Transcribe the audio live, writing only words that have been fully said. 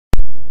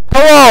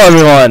Hello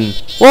everyone!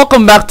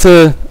 Welcome back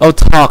to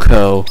Ota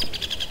Co.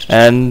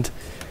 And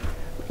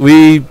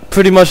we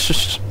pretty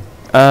much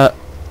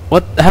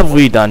what have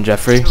we done,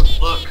 Jeffrey? Dude,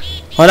 look.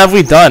 What have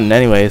we done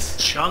anyways?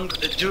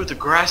 Dude, the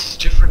grass is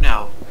different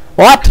now.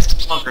 What?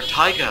 It's no longer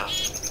taiga.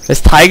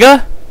 It's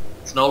taiga?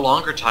 It's no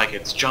longer taiga,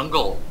 it's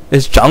jungle.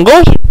 It's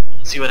jungle?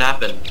 Let's see what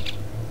happened.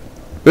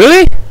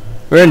 Really?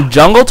 We're in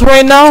jungle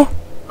terrain now?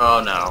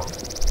 Oh no.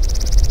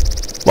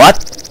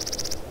 What?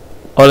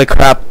 Holy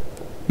crap.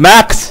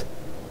 Max!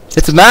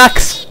 It's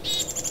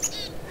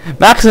Max!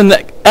 Max and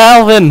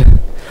Alvin!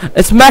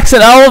 It's Max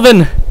and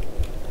Alvin!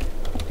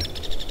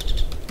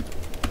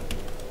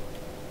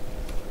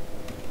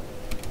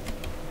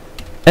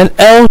 And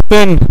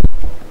Alvin!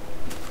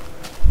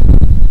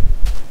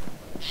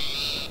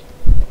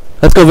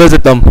 Let's go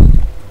visit them.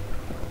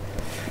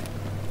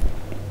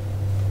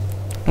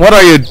 What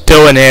are you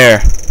doing here?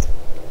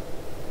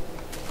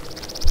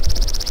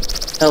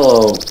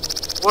 Hello.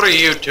 What are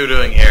you two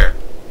doing here?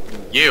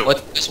 You.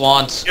 What this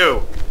wants?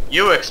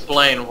 You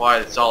explain why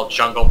it's all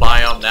jungle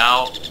biome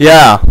now.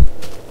 Yeah.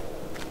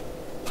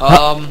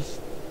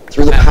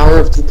 Through the power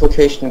of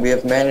duplication, we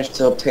have managed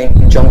to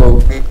obtain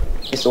jungle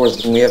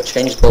resources, and we have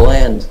changed the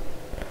land.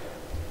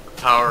 The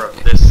power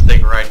of this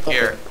thing right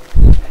here.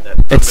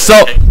 It's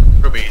so- take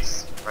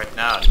rubies right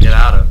now and get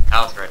out of the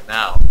house right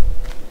now.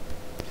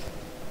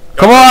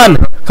 Come on!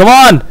 Come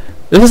on!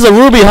 This is a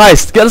ruby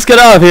heist! Let's get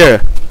out of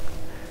here!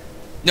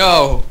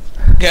 No!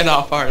 Get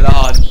off our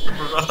lawn.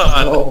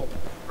 Run! No.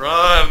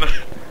 Run!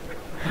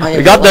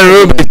 We got the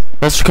ruby!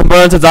 Let's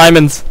convert into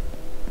diamonds.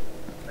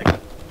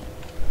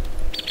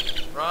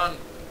 Run!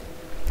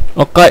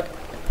 Okay.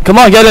 Come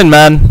on, get in,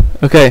 man.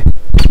 Okay.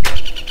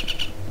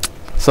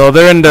 So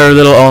they're in their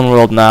little own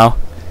world now.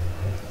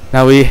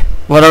 Now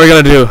what are we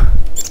gonna do?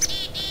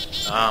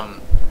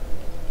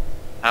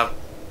 Have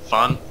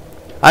fun?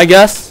 I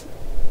guess.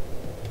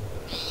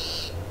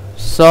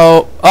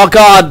 So, oh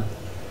god!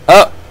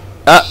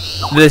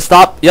 Did they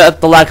stop? Yeah,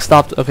 the lag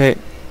stopped. Okay.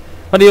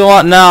 What do you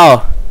want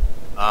now?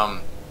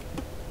 I'm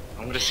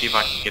gonna see if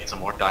I can get some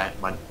more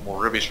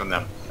more rubies from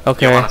them.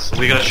 Okay.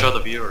 We gotta show the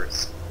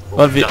viewers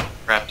What we've done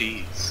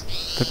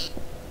crafties.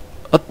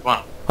 What? Come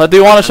on. What do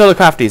you want to show the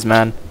crafties,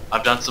 man?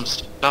 I've done some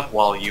stuff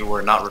while you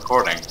were not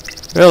recording.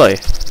 Really?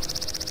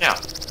 Yeah.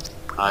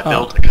 I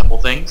built a couple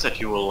things that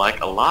you will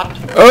like a lot.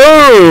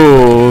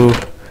 Oh!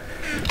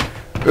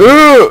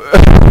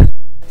 Ooh!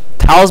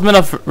 Talisman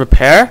of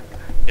repair?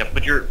 Yeah,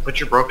 put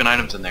your broken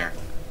items in there.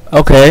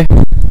 Okay.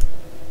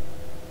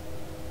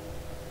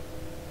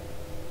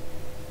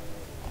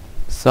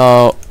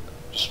 So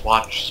Just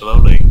watch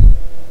slowly.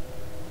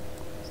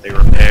 They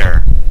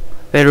repair.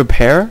 they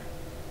repair?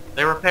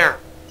 They repair.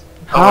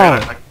 How?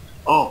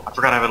 Oh, I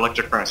forgot I have an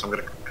electric furnace. I'm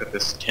gonna cook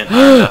this tin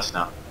iron dust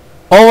now.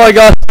 Oh my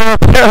god, they're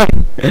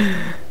repairing!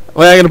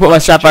 Wait, I'm gonna put my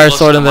sapphire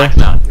sword in there.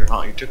 Now.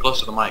 You're too close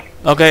to the mic.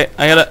 Okay,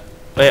 I gotta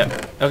wait.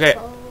 Okay,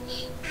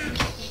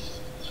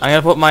 I'm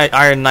gonna put my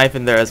iron knife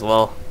in there as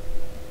well.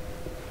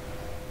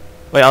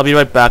 Wait, I'll be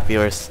right back,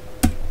 viewers.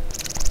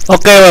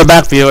 Okay, we're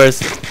back,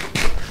 viewers.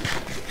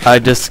 I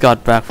just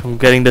got back from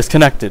getting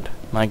disconnected.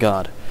 My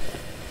god.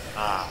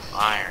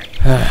 Iron.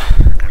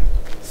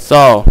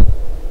 So,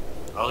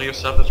 All your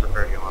stuff is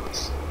repaired,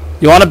 Johannes.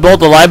 you want to build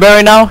the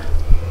library now?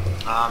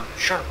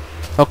 Sure.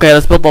 Okay,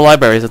 let's build the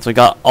library since we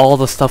got all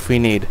the stuff we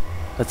need.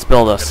 Let's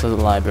build us a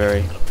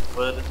library.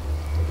 Wood.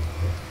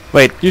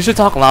 Wait, you should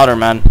talk louder,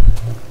 man.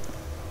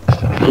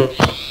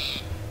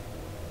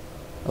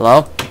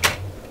 Hello?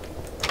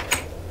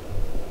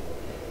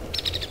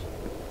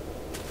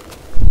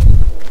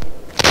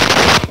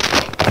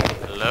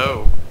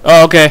 Hello.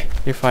 Oh, okay.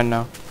 You're fine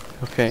now.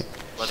 Okay.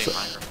 Bloody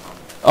microphone.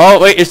 Oh,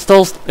 wait, you're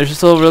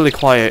still really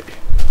quiet.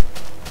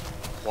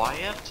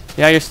 Quiet?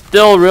 Yeah, you're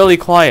still really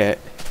quiet.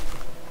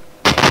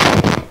 1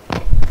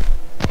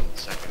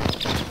 second.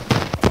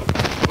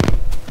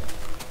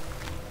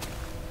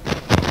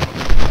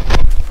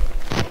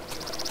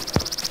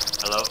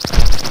 Hello?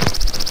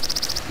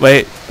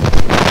 Wait,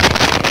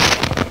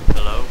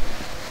 Hello?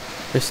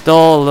 you're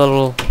still a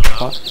little...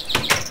 Hello?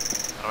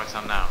 How do I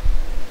sound now?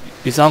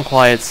 You sound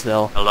quiet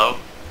still. Hello?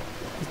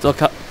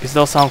 You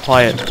still sound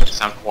quiet.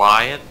 Sound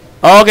quiet?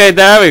 Oh, okay,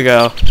 there we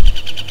go.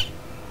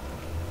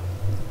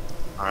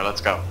 Alright,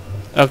 let's go.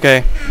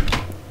 Okay.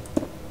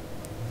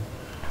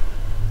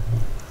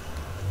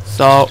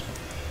 So,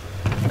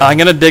 I'm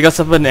gonna dig us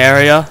up an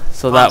area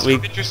so that we...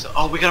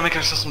 Oh, we gotta make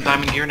ourselves some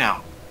diamond gear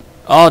now.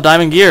 Oh,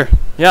 diamond gear.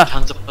 Yeah.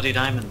 Tons of bloody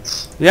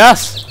diamonds.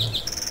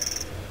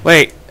 Yes.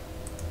 Wait.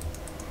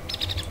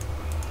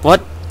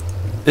 What?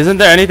 Isn't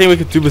there anything we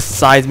could do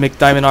besides make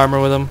diamond armor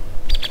with them?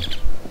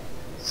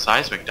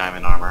 Seismic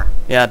diamond armor.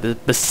 Yeah,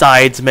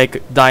 besides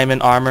make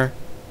diamond armor.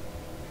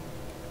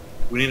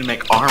 We need to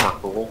make armor,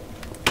 fool.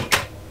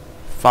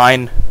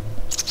 Fine.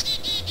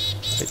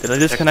 Wait, did I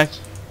disconnect?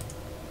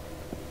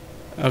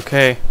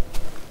 Okay.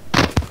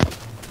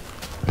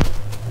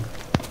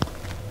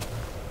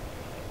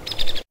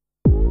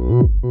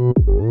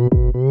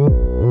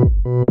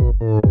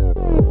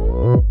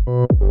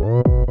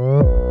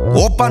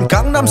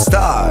 Gangnam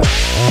Style.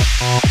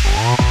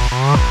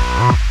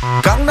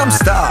 강남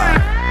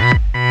스타일.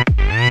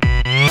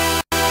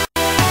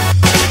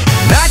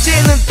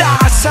 낮에는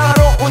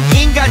따사로운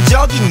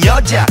인간적인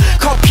여자,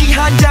 커피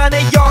한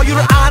잔에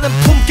여유를 아는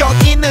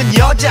품격 있는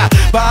여자,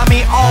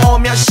 밤이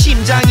오면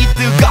심장이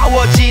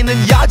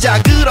뜨거워지는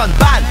여자, 그런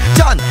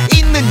반전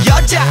있는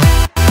여자.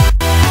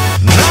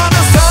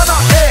 너는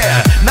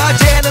선호해.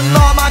 낮에는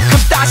너만큼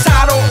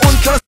따사로운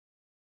그런.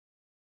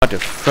 What the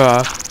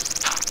fuck?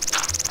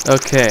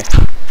 Okay,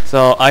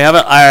 so I have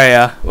an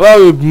area.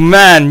 Whoa,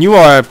 man, you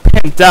are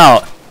pimped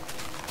out.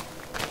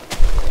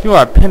 You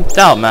are pimped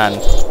out, man.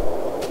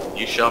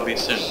 You shall be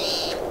soon.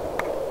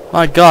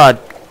 My god.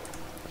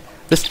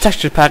 This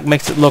texture pack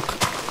makes it look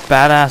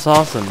badass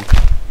awesome.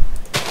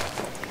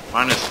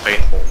 Mine is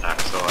faithful pack,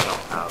 so I don't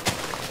have.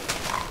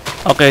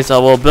 Okay, so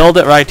we'll build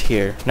it right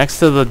here, next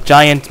to the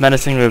giant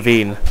menacing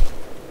ravine.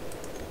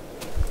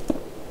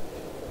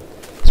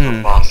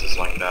 Some bosses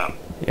like that.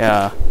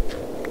 Yeah.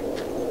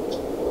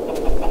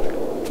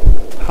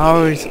 How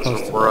are we supposed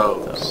to Some build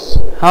rows. those?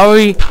 How are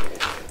we...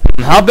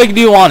 How big do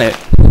you want it?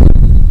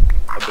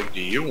 How big do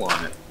you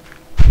want it?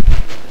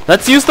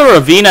 Let's use the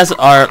ravine as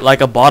our,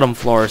 like, a bottom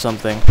floor or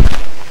something.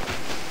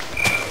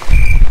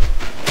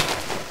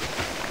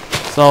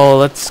 So,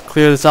 let's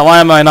clear this out. Why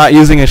am I not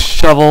using a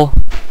shovel?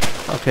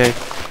 Okay.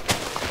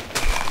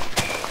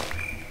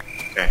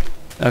 Okay.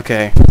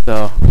 Okay,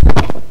 so...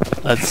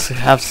 Let's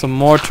have some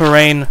more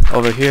terrain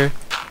over here.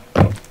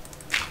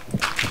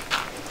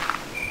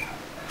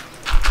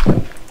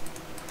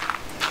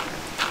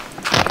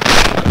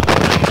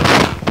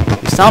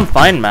 You sound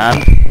fine,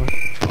 man.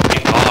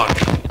 Hey, dog.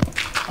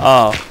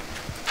 Oh.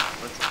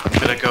 I'm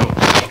gonna go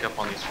pick up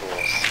on these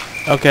fools.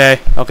 Okay,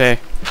 okay.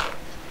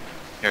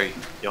 Here,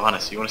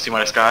 Johannes, you wanna see my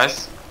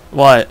disguise?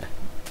 What?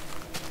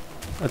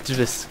 Let's do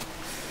this.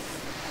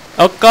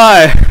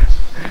 Okay.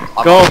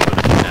 I'm Go. gonna put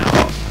it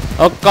now.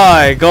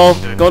 Okay, go.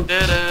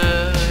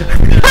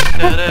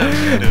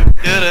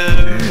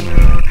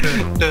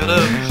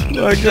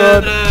 Oh my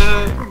god.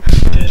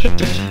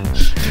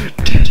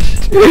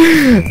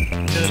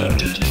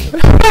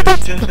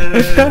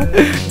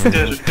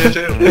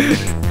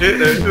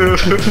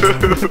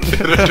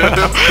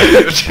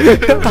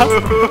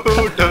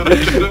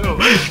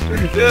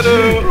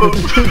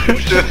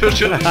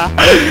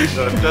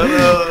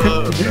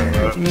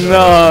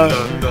 No.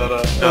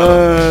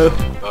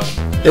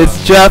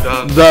 It's Jeff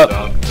the...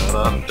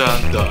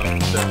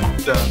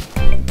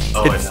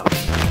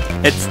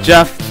 It's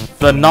Jeff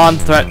the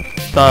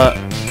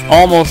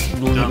almost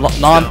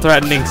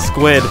non-threatening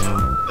squid.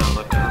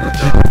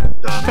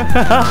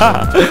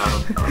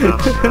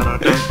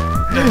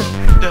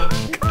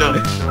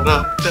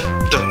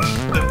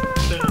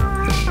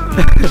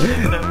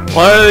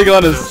 What are they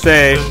gonna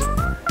say?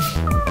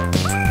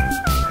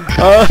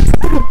 Oh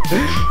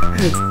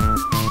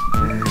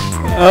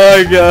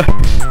my god.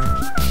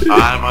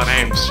 Hi, my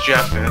name's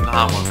Jeff and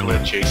I'm a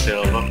glitchy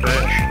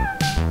silverfish.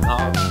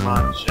 Not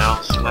much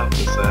else left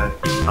to say.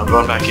 I'm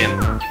going back in.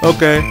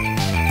 Okay.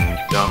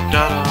 Dum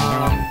da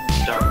dum,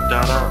 dum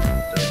da dum,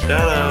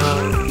 dum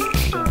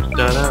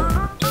da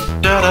dum,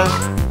 dum da dum,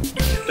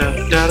 dum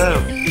da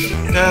dum,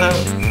 da dum.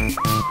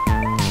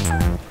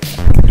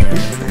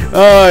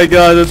 Oh my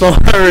god, that's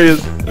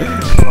hilarious.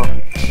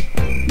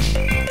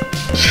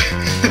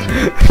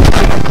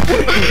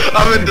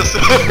 I'm in this.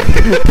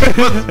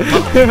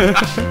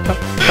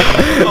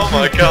 Oh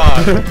my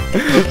god.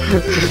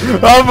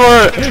 Run for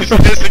it! He's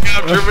chasing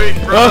after me.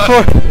 Run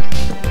for it!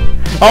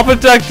 I'll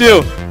protect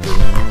you!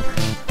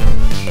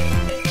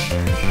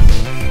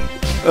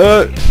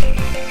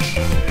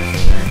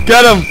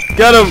 Get him!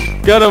 Get him!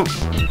 Get him!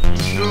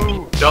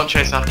 Don't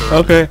chase after him.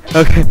 Okay,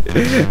 okay.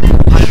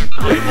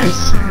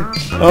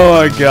 Oh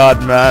my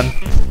god, man.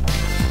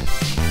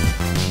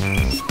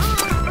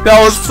 That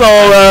was so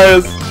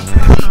hilarious.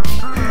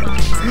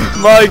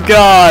 My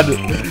god.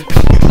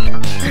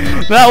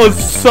 That was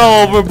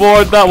so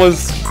overboard. That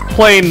was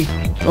plain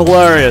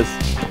hilarious.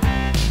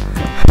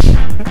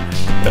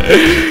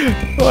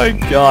 My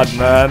god,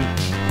 man.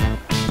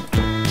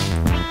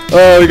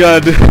 Oh, we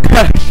gotta do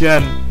that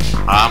again.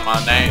 Hi, my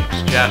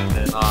name's Jeff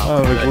and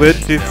I'm a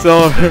glitchy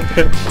silver.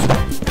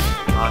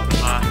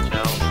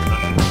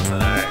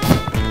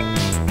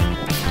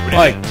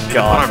 My What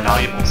god. are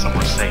valuables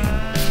somewhere safe?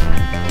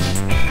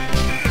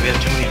 We have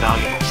too many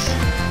valuables.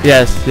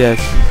 Yes, yes.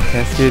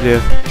 Yes, you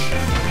do.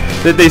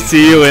 Did they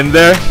see you in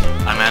there?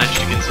 I managed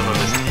to get some of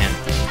his tin.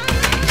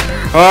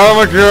 Oh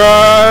my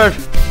god!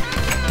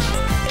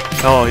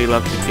 Oh, he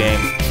left the game.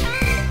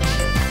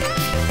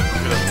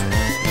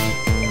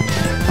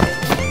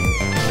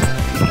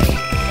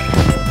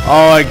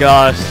 Oh my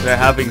gosh, they're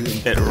having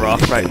it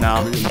rough right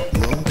now.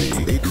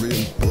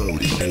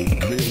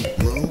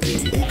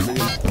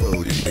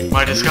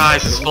 My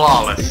disguise is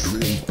flawless.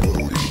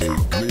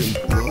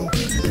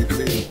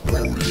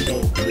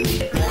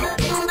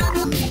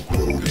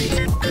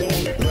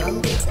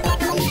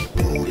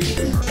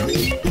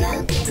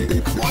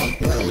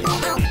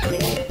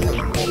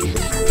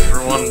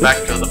 Everyone back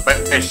to the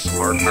base,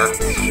 partner.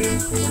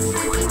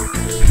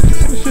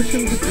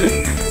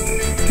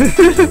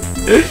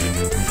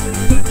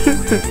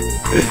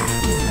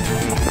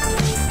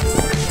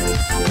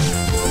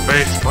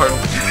 Very smart.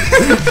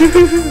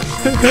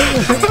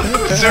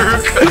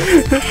 Zuruka.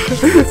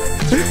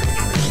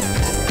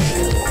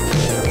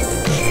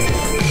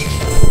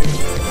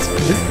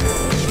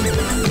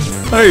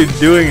 What are you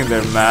doing in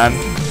there, man?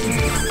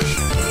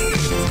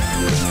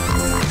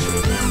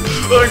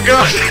 Oh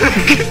god!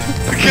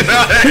 Get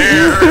out of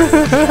here!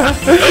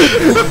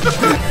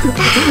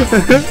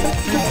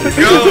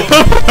 Go!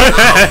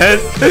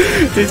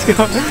 He's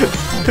going.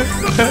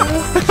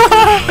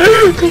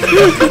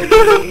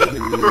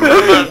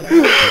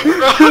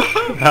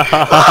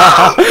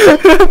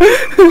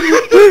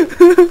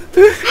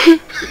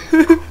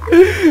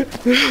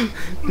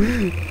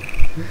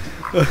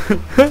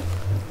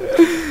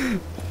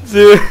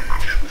 Dude.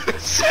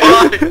 It's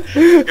fine.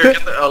 Here,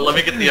 get the, let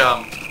me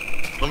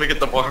get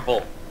the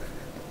marble.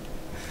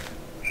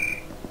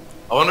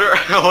 I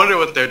wonder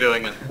what they're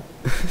doing.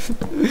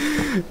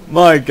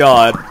 My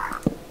god.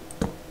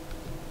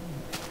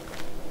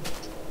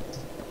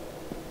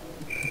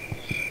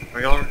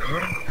 Are y'all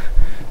recording?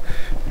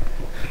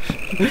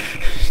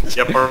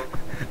 Yep.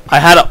 I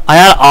had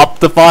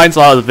Optifine,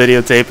 so I was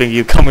videotaping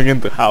you coming in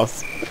the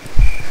house.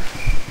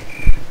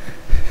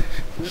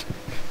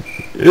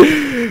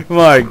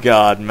 My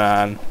god,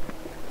 man.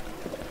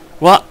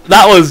 What?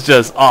 That was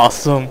just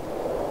awesome.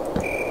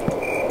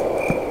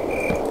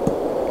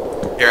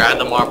 Here, add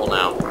the marble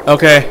now.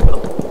 Okay.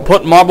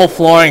 Put marble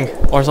flooring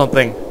or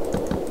something.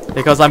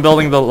 Because I'm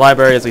building the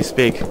library as we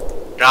speak.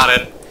 Got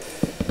it.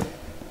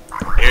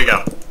 Here you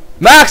go.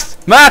 Max!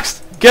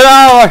 Max! Get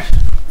out of our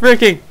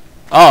freaking...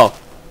 Oh.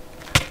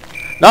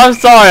 No, I'm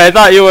sorry. I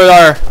thought you were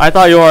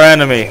our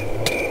enemy.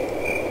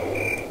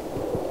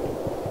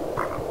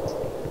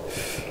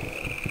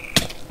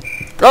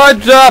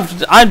 Good job!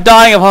 I'm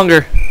dying of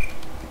hunger.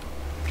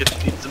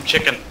 Eat some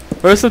chicken.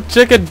 Where's some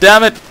chicken?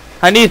 Damn it!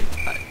 I need...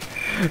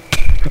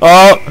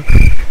 Oh.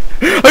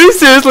 Are you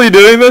seriously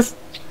doing this?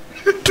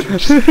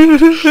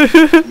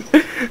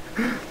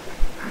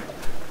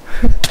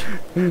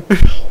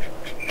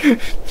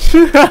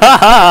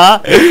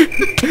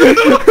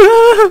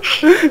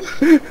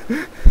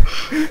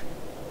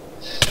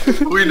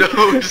 We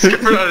know. Just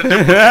give her out a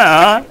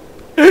different.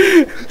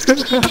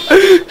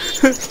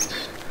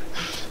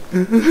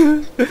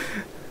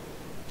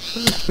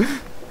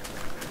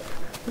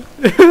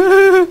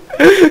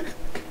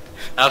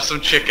 Have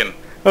some chicken.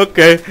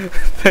 Okay,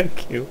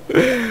 thank you.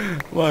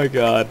 My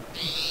god.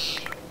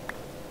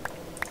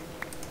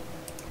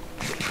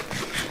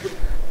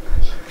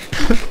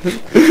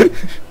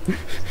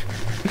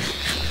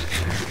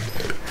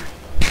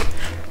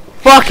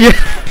 Fuck you!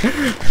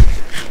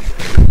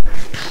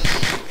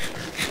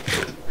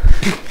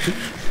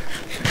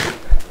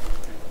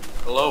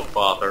 Hello,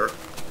 father.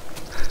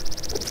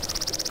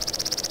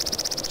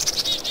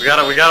 We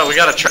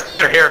got a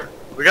traitor here.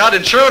 We got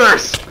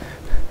intruders.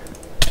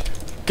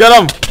 Get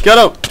him! Get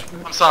him!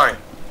 I'm sorry.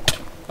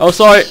 Oh,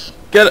 sorry.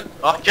 Get it.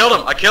 Oh,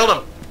 I killed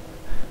him.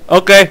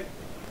 Okay.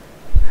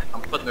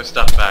 I'm putting their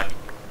stuff back.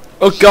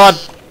 Oh god.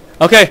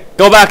 Okay,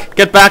 go back.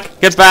 Get back.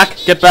 Get back.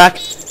 Get back.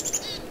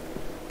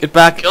 Get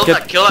back. Kill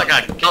that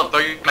guy. Kill him. Throw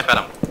your knife at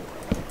him.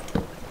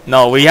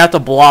 No, we have to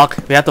block.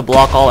 We have to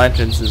block all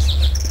entrances.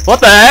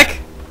 What the heck?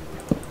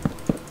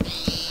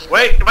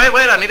 Wait!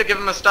 I need to give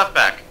him his stuff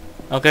back.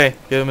 Okay,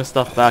 give him his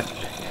stuff back.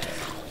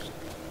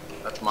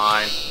 That's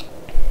mine.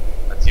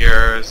 That's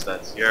yours.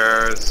 That's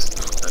yours.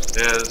 That's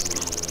his.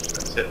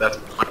 That's it. That's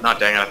not.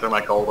 Dang it! I threw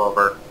my gold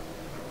over.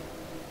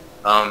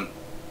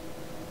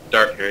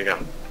 Dirt. Here you go.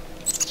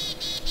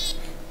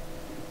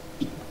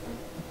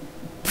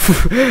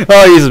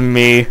 Oh, he's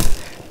me.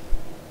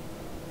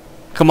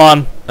 Come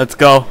on, let's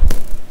go.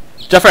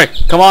 Jeffrey,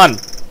 come on.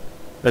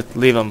 Let's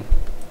leave him.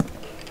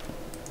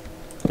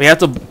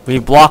 We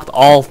blocked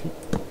all.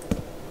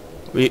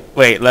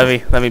 Wait, let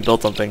me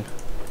build something.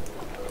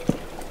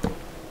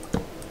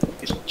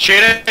 He's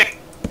cheating.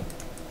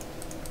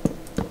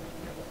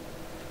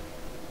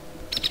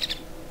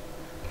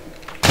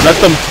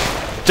 Let them,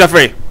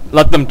 Jeffrey,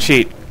 let them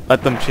cheat.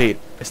 Let them cheat.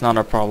 It's not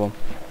our problem.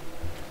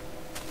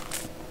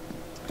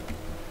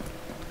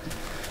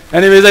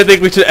 Anyways, I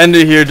think we should end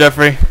it here,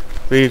 Jeffrey.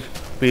 We've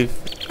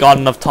got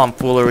enough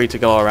tomfoolery to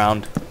go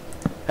around.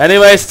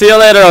 Anyways, see you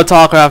later,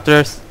 Ota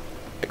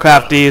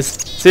crafties.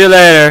 See you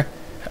later.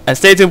 And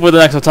stay tuned for the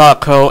next Ota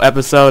Co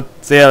episode.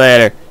 See you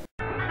later.